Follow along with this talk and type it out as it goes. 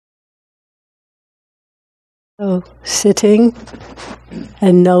So sitting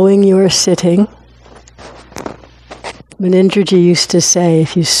and knowing you're sitting. Munindraji used to say,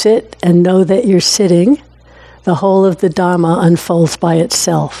 if you sit and know that you're sitting, the whole of the Dhamma unfolds by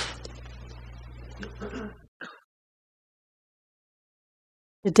itself.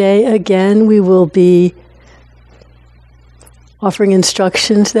 Today, again, we will be offering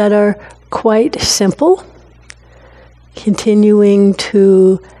instructions that are quite simple, continuing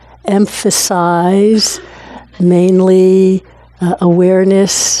to emphasize mainly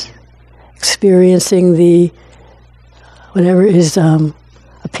awareness, experiencing the whatever is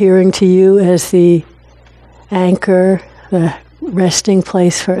appearing to you as the anchor, the resting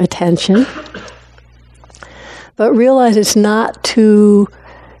place for attention. But realize it's not to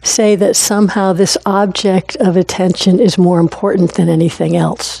say that somehow this object of attention is more important than anything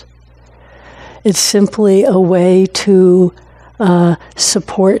else. It's simply a way to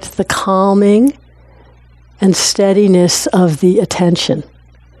support the calming and steadiness of the attention,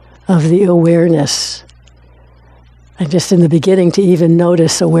 of the awareness. And just in the beginning to even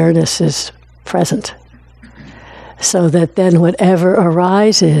notice awareness is present. So that then whatever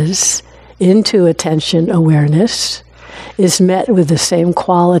arises into attention awareness is met with the same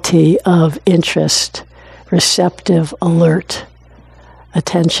quality of interest, receptive, alert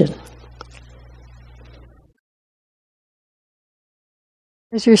attention.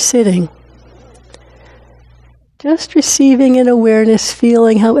 As you're sitting, just receiving an awareness,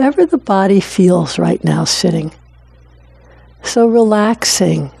 feeling however the body feels right now sitting. So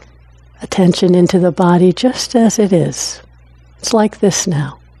relaxing attention into the body just as it is. It's like this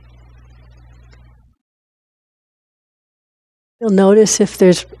now. You'll notice if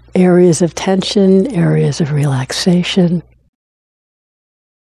there's areas of tension, areas of relaxation.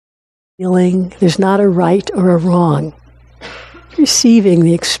 Feeling there's not a right or a wrong. Receiving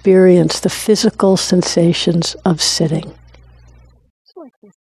the experience, the physical sensations of sitting. It's like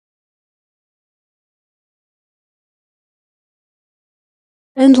this.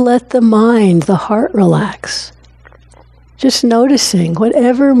 And let the mind, the heart relax. Just noticing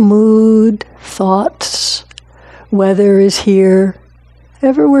whatever mood, thoughts, weather is here,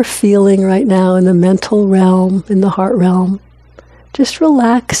 whatever we're feeling right now in the mental realm, in the heart realm, just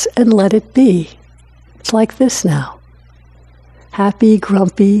relax and let it be. It's like this now. Happy,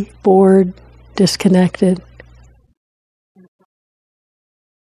 grumpy, bored, disconnected.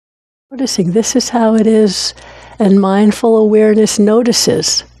 Noticing this is how it is, and mindful awareness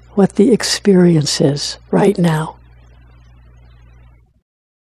notices what the experience is right now.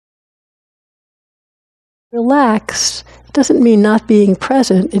 Relax doesn't mean not being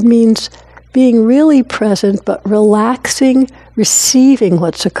present. It means being really present, but relaxing, receiving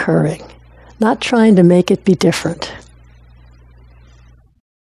what's occurring, not trying to make it be different.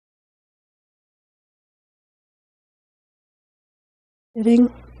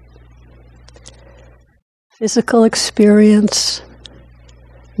 Sitting, physical experience,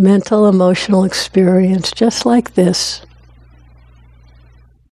 mental, emotional experience, just like this.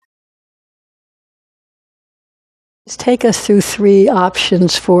 Let's take us through 3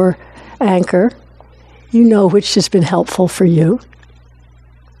 options for anchor. You know which has been helpful for you.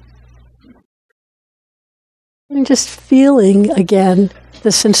 And just feeling again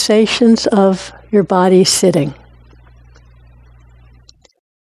the sensations of your body sitting.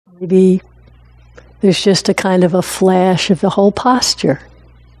 Maybe there's just a kind of a flash of the whole posture.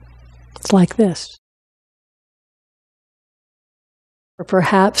 It's like this. Or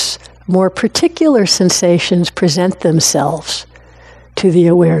perhaps more particular sensations present themselves to the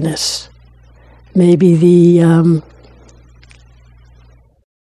awareness. Maybe the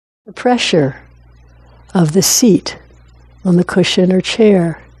pressure of the seat on the cushion or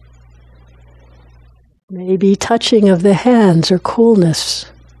chair. Maybe touching of the hands or coolness.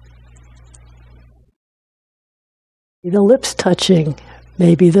 The lips touching,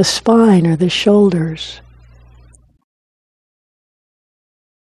 maybe the spine or the shoulders.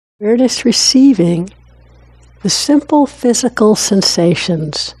 Awareness receiving the simple physical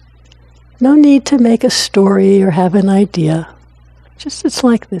sensations. No need to make a story or have an idea. Just it's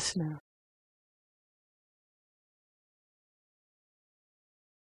like this now.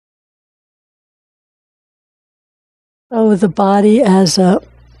 So the body as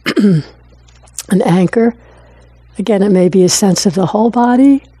an anchor. Again, it may be a sense of the whole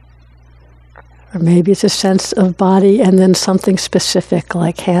body, or maybe it's a sense of body and then something specific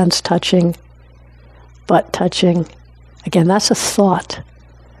like hands touching, butt touching. Again, that's a thought.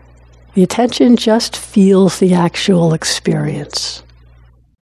 The attention just feels the actual experience.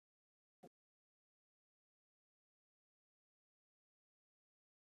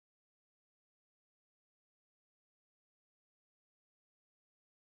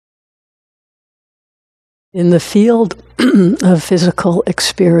 In the field of physical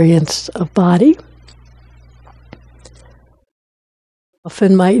experience of body,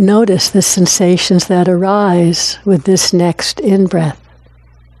 often might notice the sensations that arise with this next in-breath.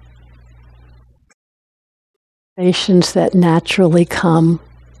 Sensations that naturally come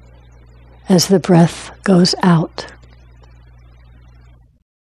as the breath goes out.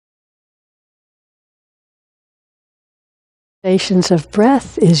 Sensations of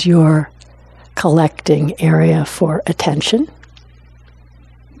breath is your collecting area for attention.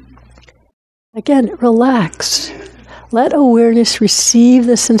 Again, relax. Let awareness receive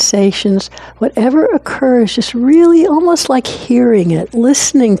the sensations. Whatever occurs, just really almost like hearing it,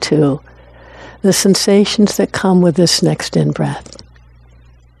 listening to the sensations that come with this next in-breath.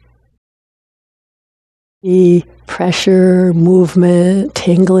 The pressure, movement,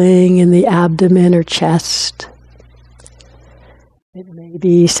 tingling in the abdomen or chest. It may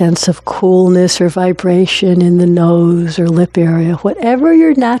be sense of coolness or vibration in the nose or lip area, whatever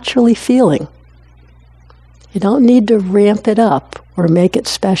you're naturally feeling. You don't need to ramp it up or make it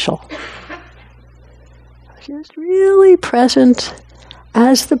special. Just really present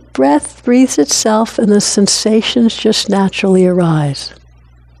as the breath breathes itself and the sensations just naturally arise.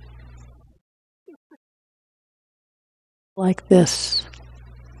 Like this.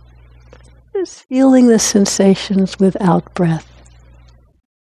 Just feeling the sensations without breath.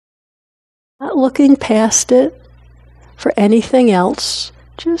 Not looking past it for anything else,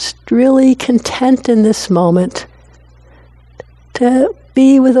 just really content in this moment to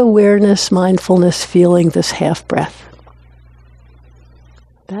be with awareness, mindfulness, feeling this half breath.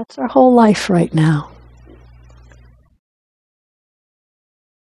 That's our whole life right now.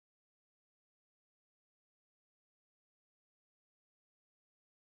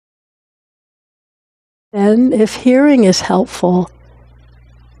 Then, if hearing is helpful,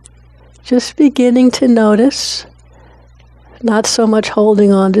 just beginning to notice, not so much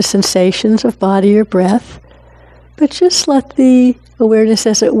holding on to sensations of body or breath, but just let the awareness,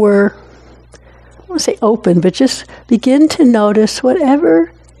 as it were, I don't want to say open, but just begin to notice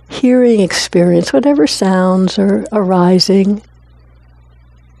whatever hearing experience, whatever sounds are arising,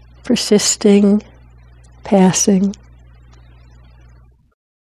 persisting, passing.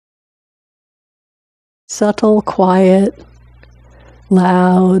 Subtle, quiet,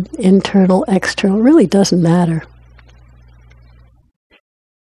 loud, internal, external, really doesn't matter.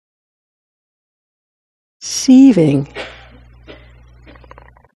 Receiving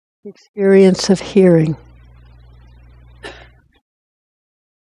the experience of hearing.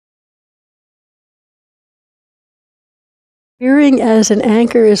 Hearing as an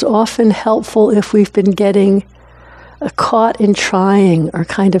anchor is often helpful if we've been getting caught in trying or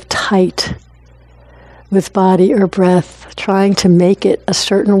kind of tight with body or breath, trying to make it a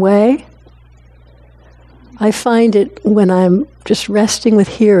certain way. I find it when I'm just resting with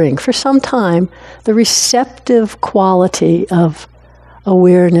hearing for some time, the receptive quality of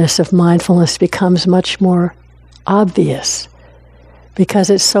awareness, of mindfulness becomes much more obvious because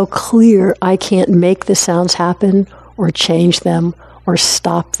it's so clear I can't make the sounds happen or change them or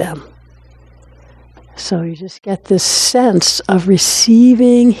stop them. So you just get this sense of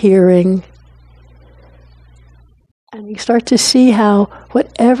receiving, hearing, and you start to see how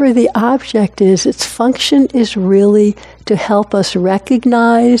whatever the object is, its function is really to help us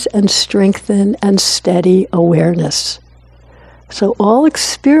recognize and strengthen and steady awareness. So all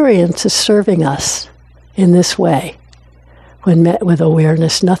experience is serving us in this way. When met with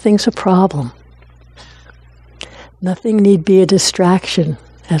awareness, nothing's a problem. Nothing need be a distraction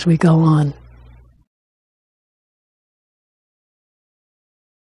as we go on.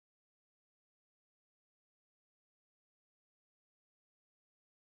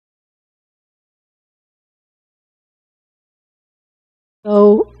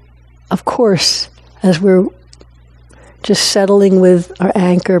 So, of course, as we're just settling with our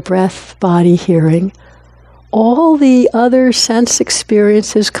anchor, breath, body, hearing, all the other sense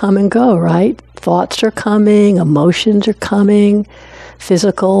experiences come and go, right? Thoughts are coming, emotions are coming,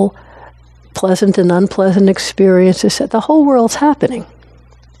 physical, pleasant and unpleasant experiences. The whole world's happening.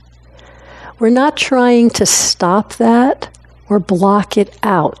 We're not trying to stop that or block it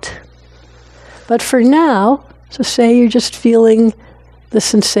out. But for now, so say you're just feeling the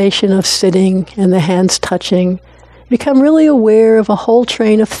sensation of sitting and the hands touching, become really aware of a whole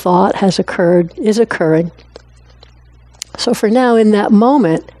train of thought is occurring. So for now, in that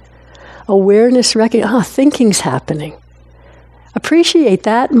moment, awareness, thinking's happening. Appreciate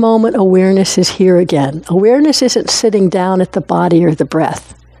that moment, awareness is here again. Awareness isn't sitting down at the body or the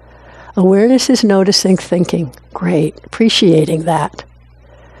breath. Awareness is noticing thinking. Great, appreciating that.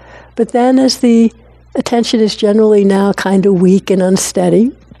 But then as the Attention is generally now kind of weak and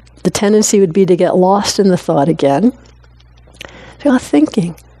unsteady. The tendency would be to get lost in the thought again. So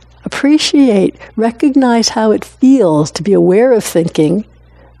thinking, appreciate, recognize how it feels to be aware of thinking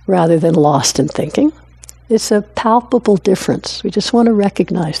rather than lost in thinking. It's a palpable difference. We just want to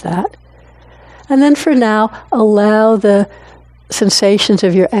recognize that. And then for now, allow the sensations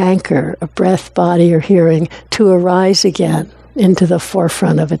of your anchor, of breath, body, or hearing, to arise again into the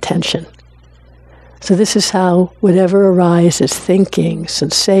forefront of attention. So this is how whatever arises, thinking,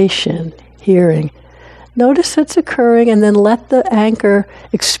 sensation, hearing, notice it's occurring and then let the anchor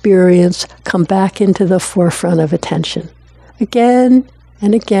experience come back into the forefront of attention. Again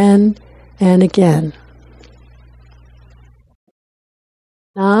and again and again.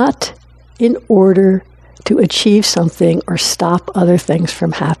 Not in order to achieve something or stop other things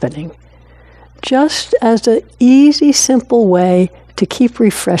from happening. Just as an easy, simple way to keep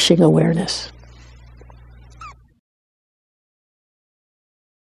refreshing awareness.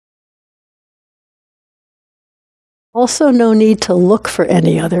 Also, no need to look for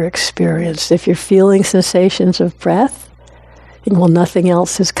any other experience. If you're feeling sensations of breath, and well, nothing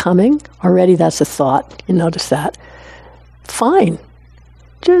else is coming, already that's a thought, you notice that. Fine.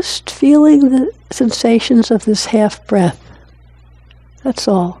 Just feeling the sensations of this half breath. That's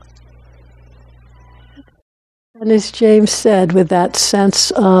all. And as James said, with that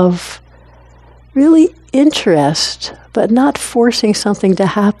sense of really interest, but not forcing something to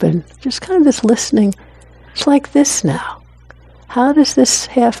happen, just kind of this listening. It's like this now. How does this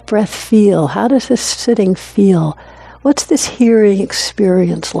half breath feel? How does this sitting feel? What's this hearing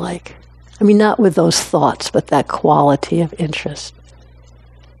experience like? I mean, not with those thoughts, but that quality of interest.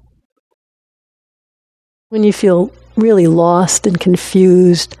 When you feel really lost and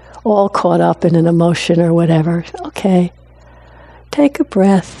confused, all caught up in an emotion or whatever, okay, take a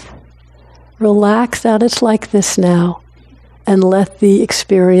breath, relax out, it's like this now, and let the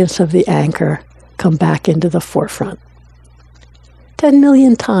experience of the anchor come back into the forefront. 10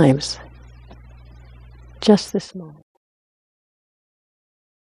 million times. Just this moment.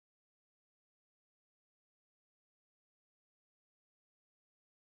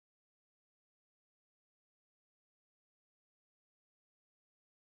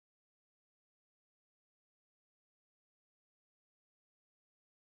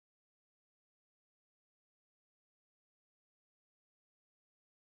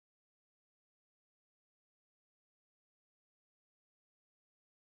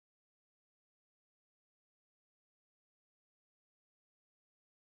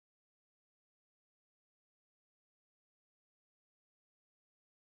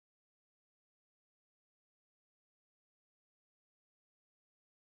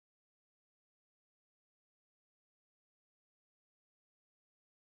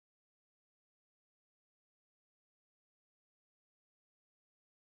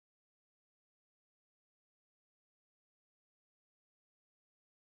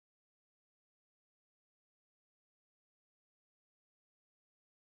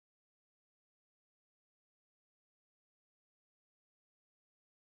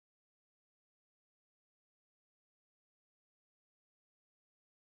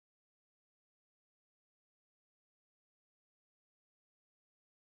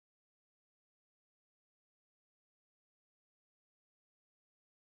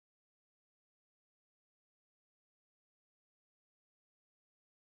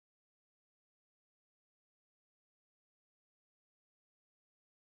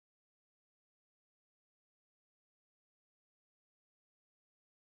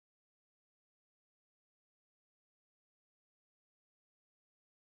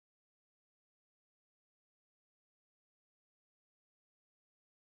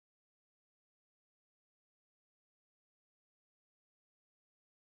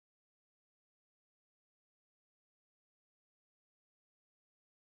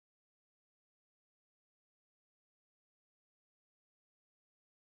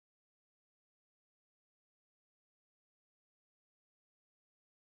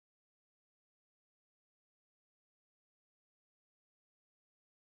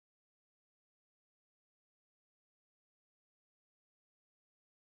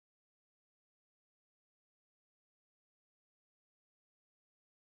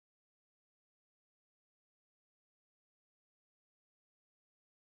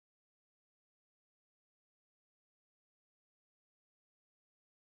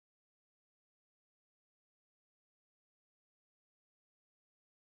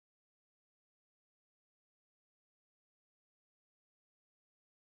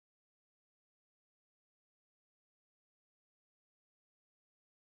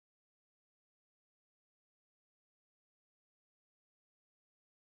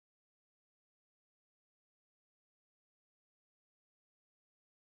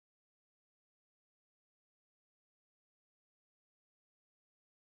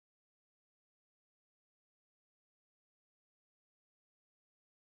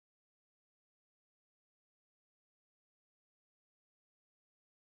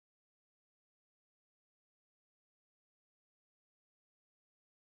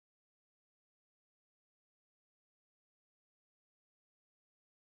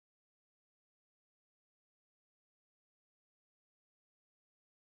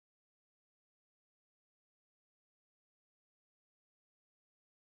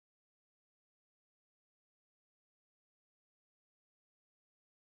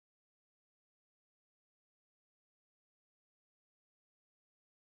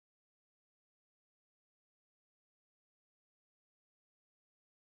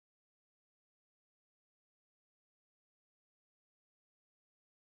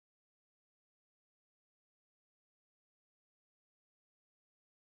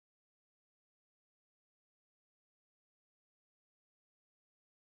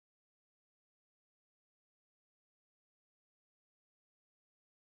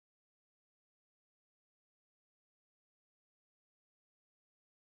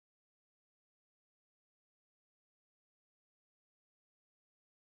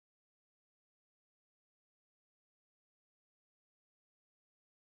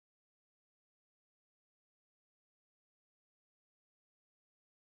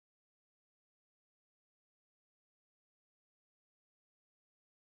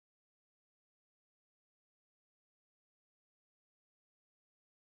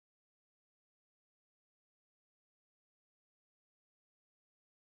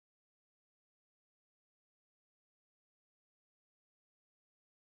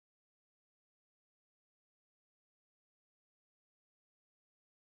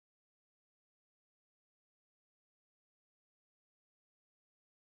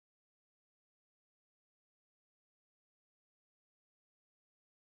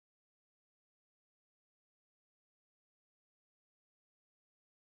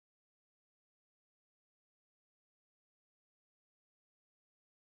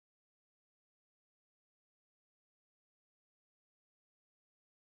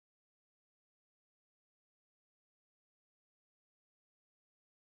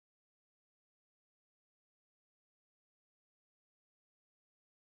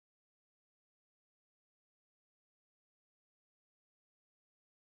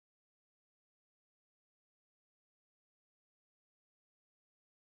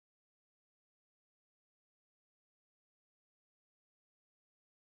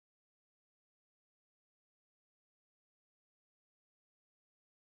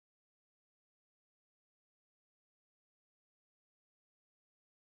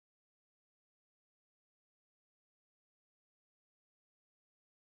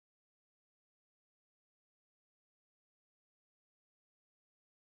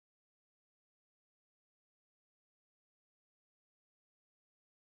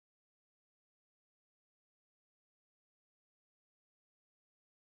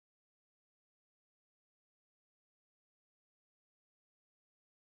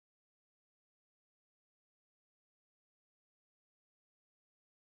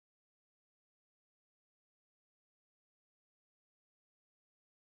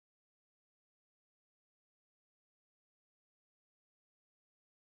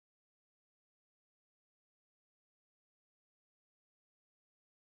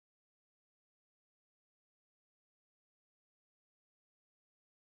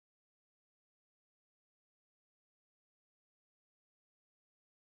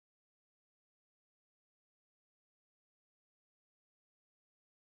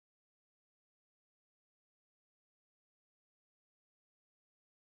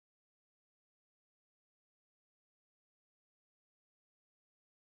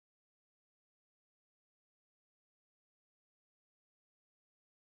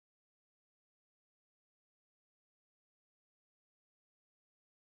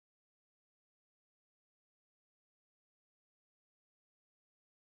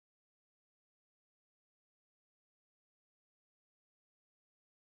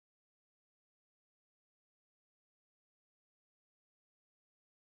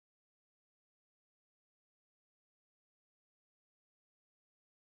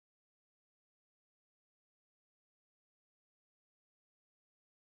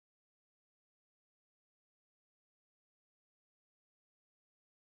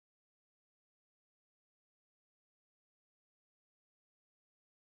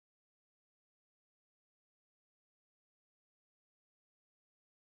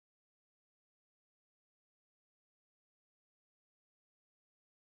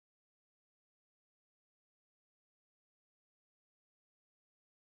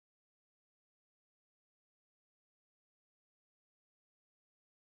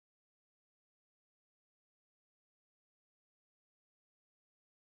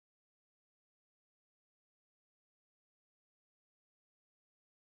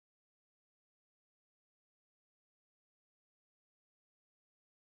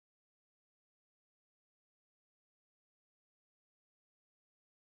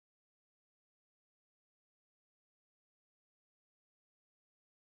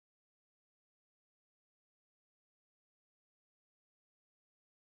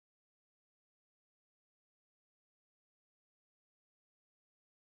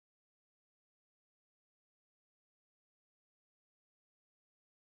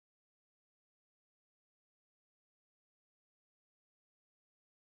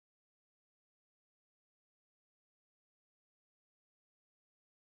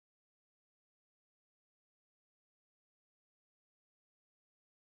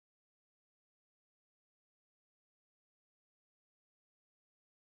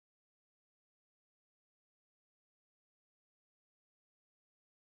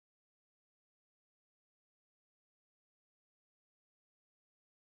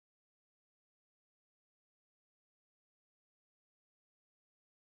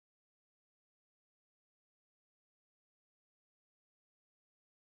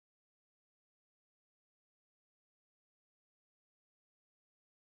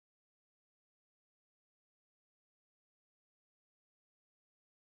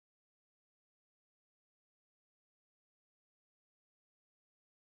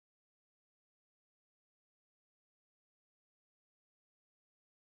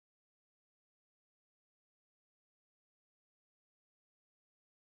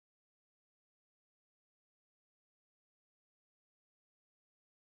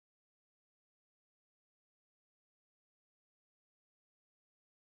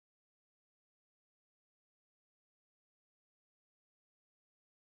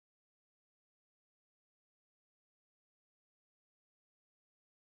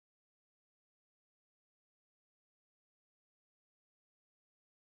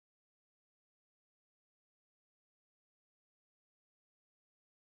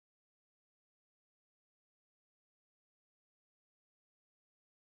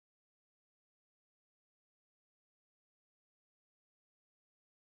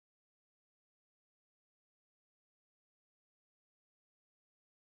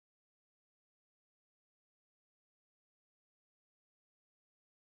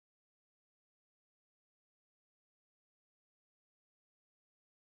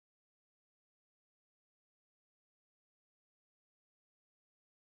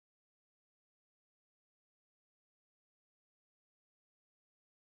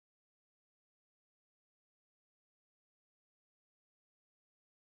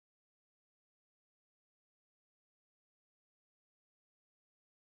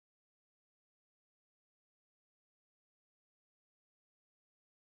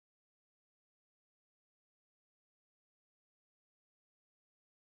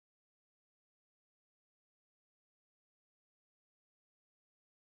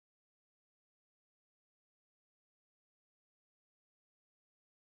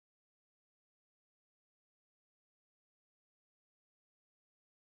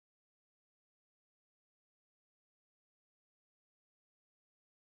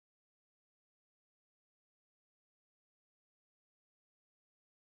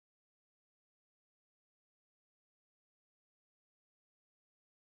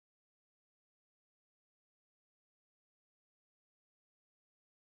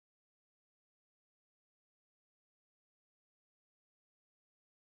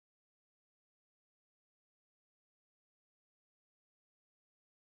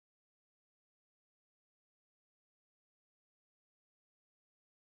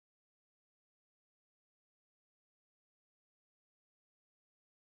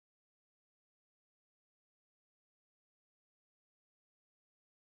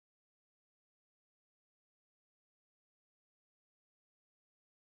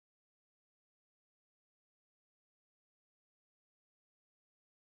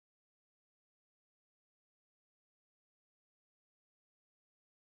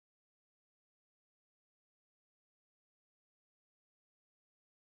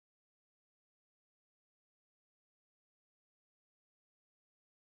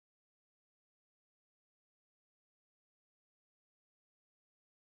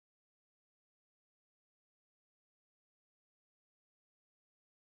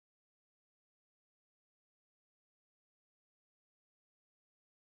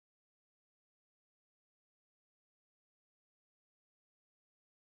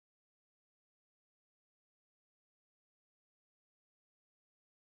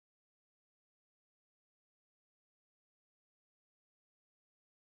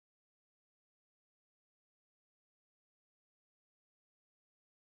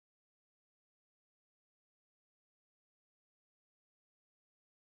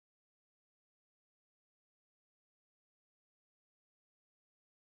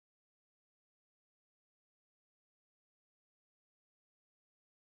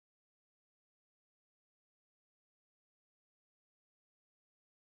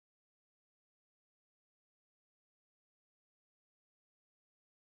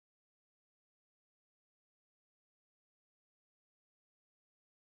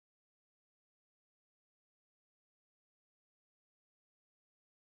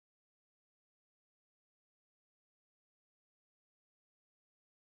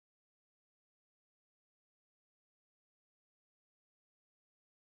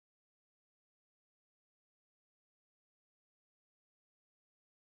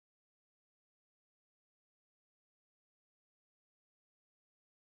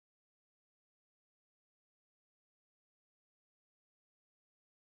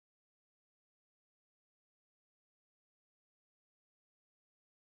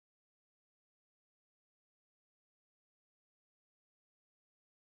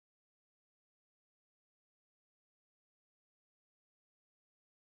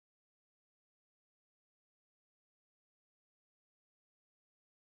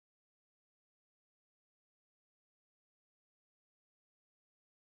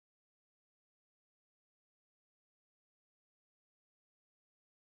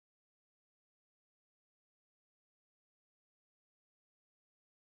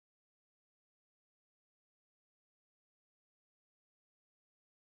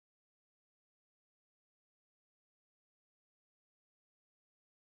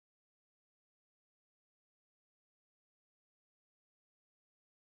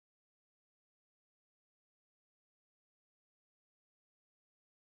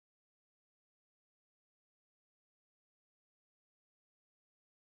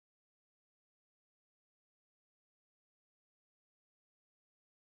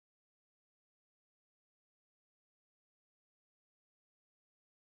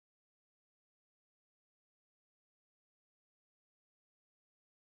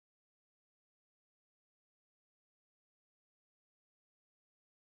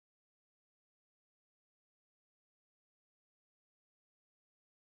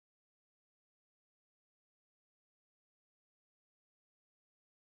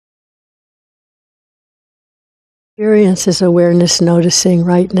 Experience is awareness noticing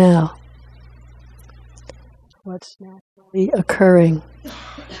right now what's naturally occurring,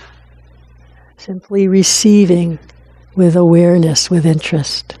 simply receiving with awareness, with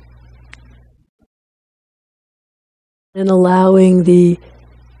interest, and allowing the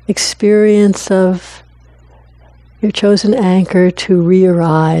experience of your chosen anchor to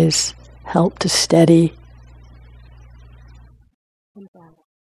re-arise, help to steady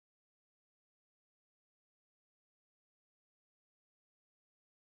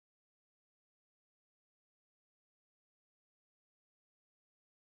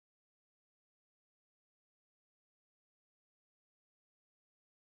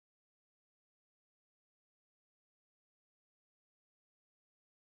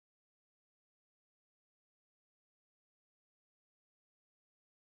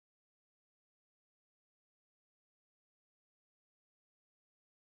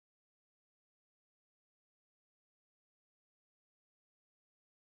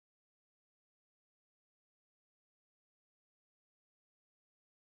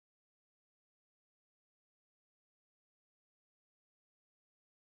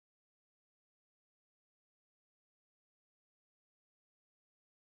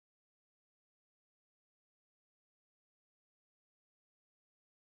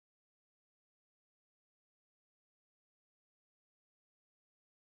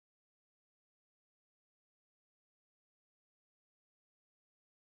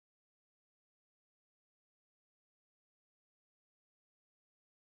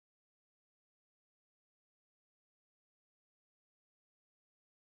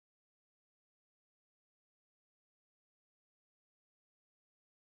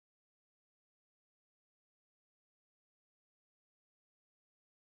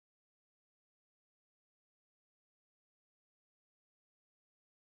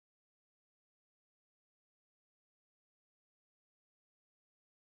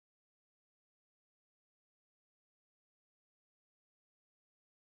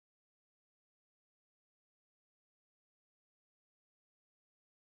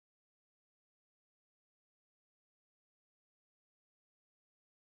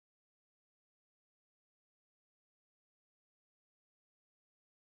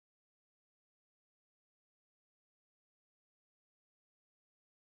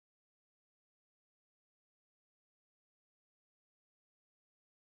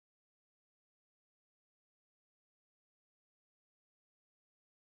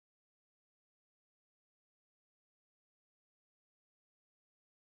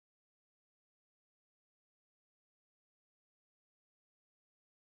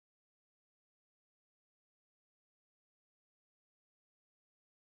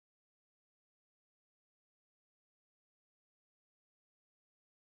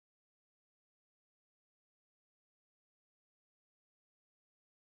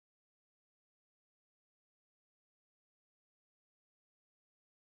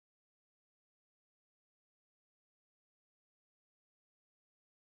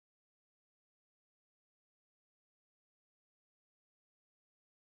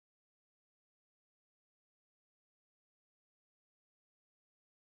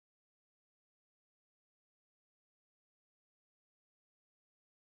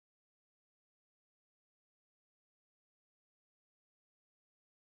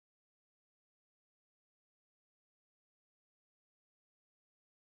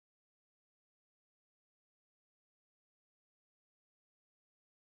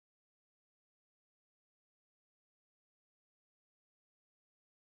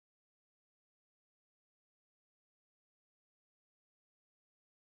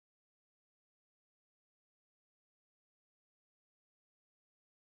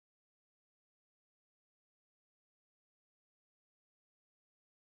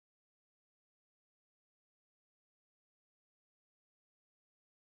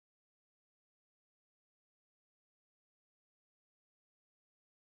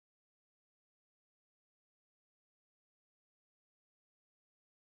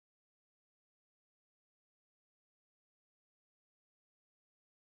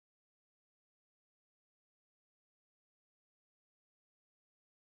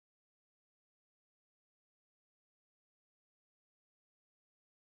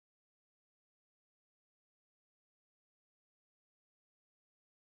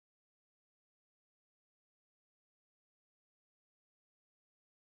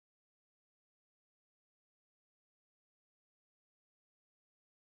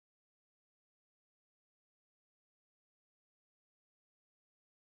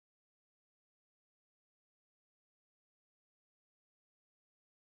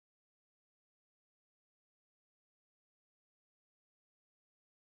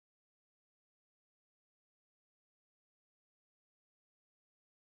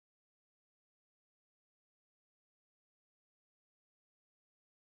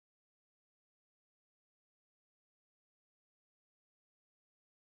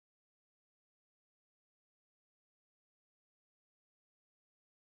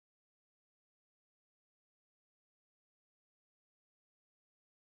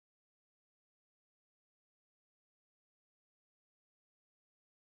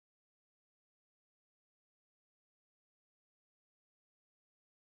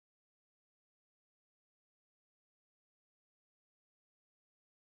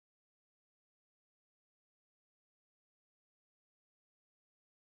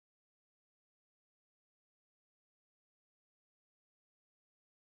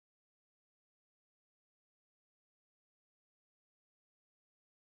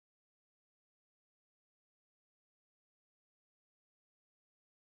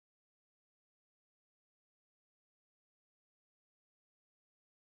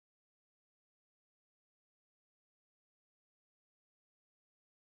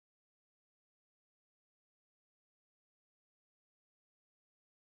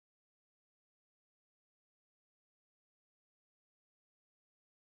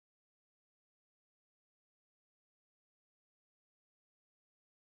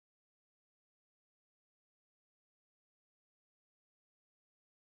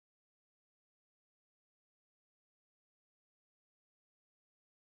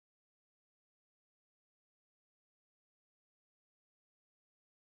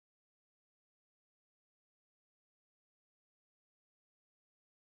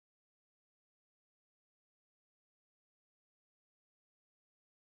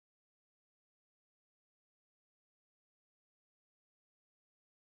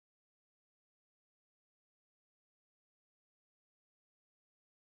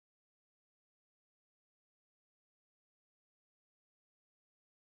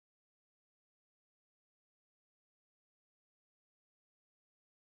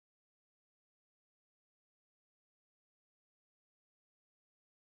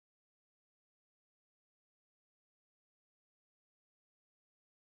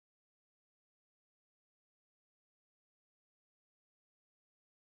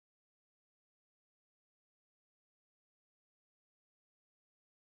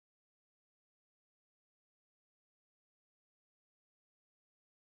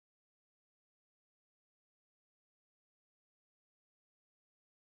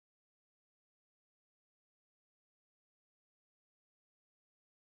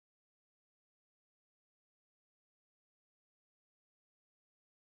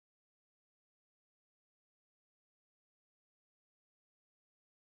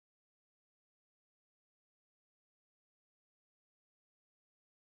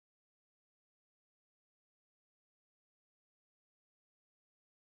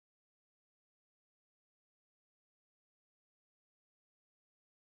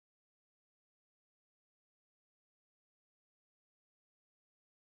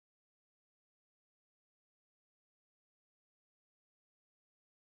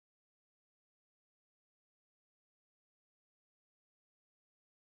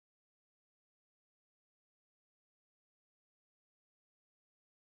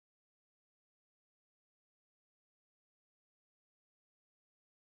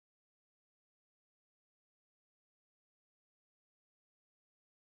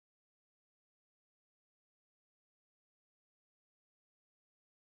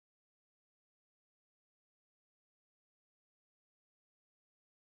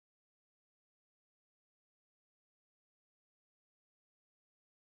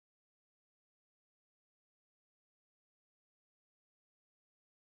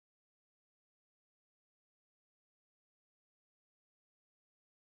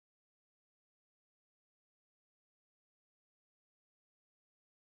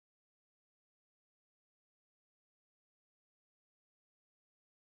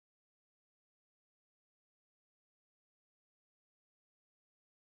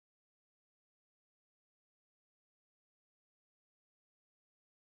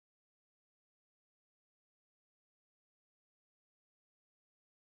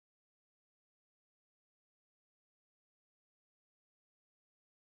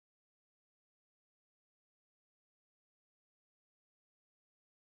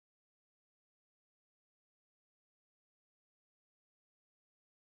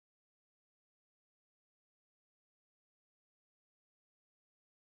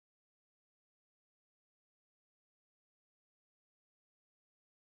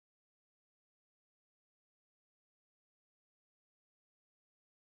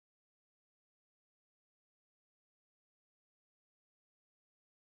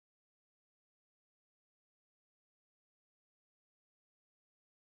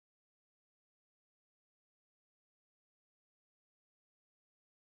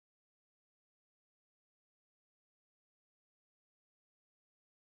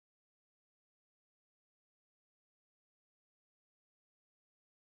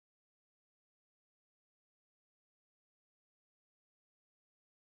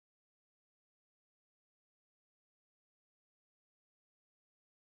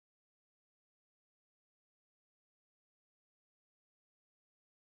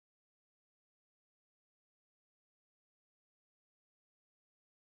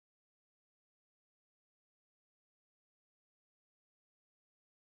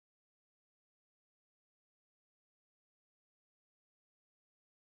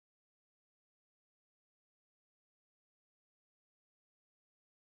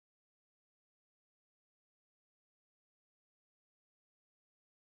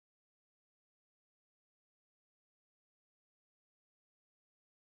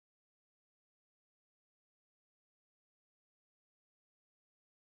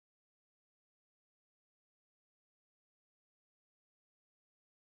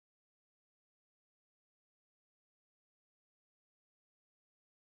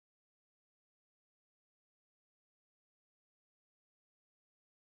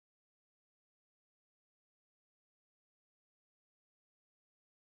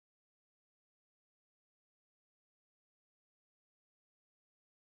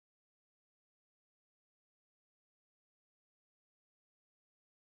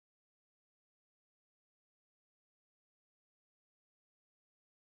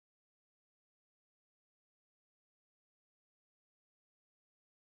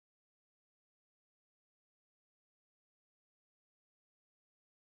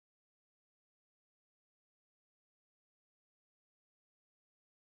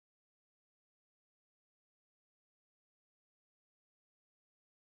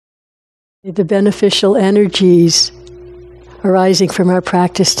May the beneficial energies arising from our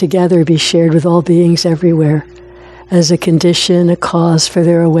practice together be shared with all beings everywhere as a condition, a cause for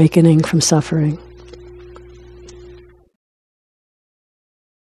their awakening from suffering.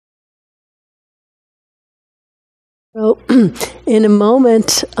 So, in a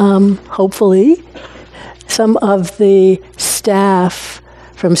moment, hopefully, some of the staff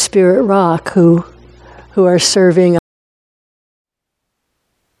from Spirit Rock who are serving.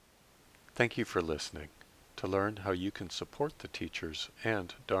 Thank you for listening. To learn how you can support the teachers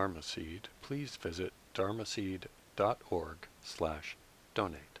and Dharma Seed, please visit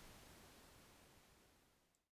dharmaseed.org/donate.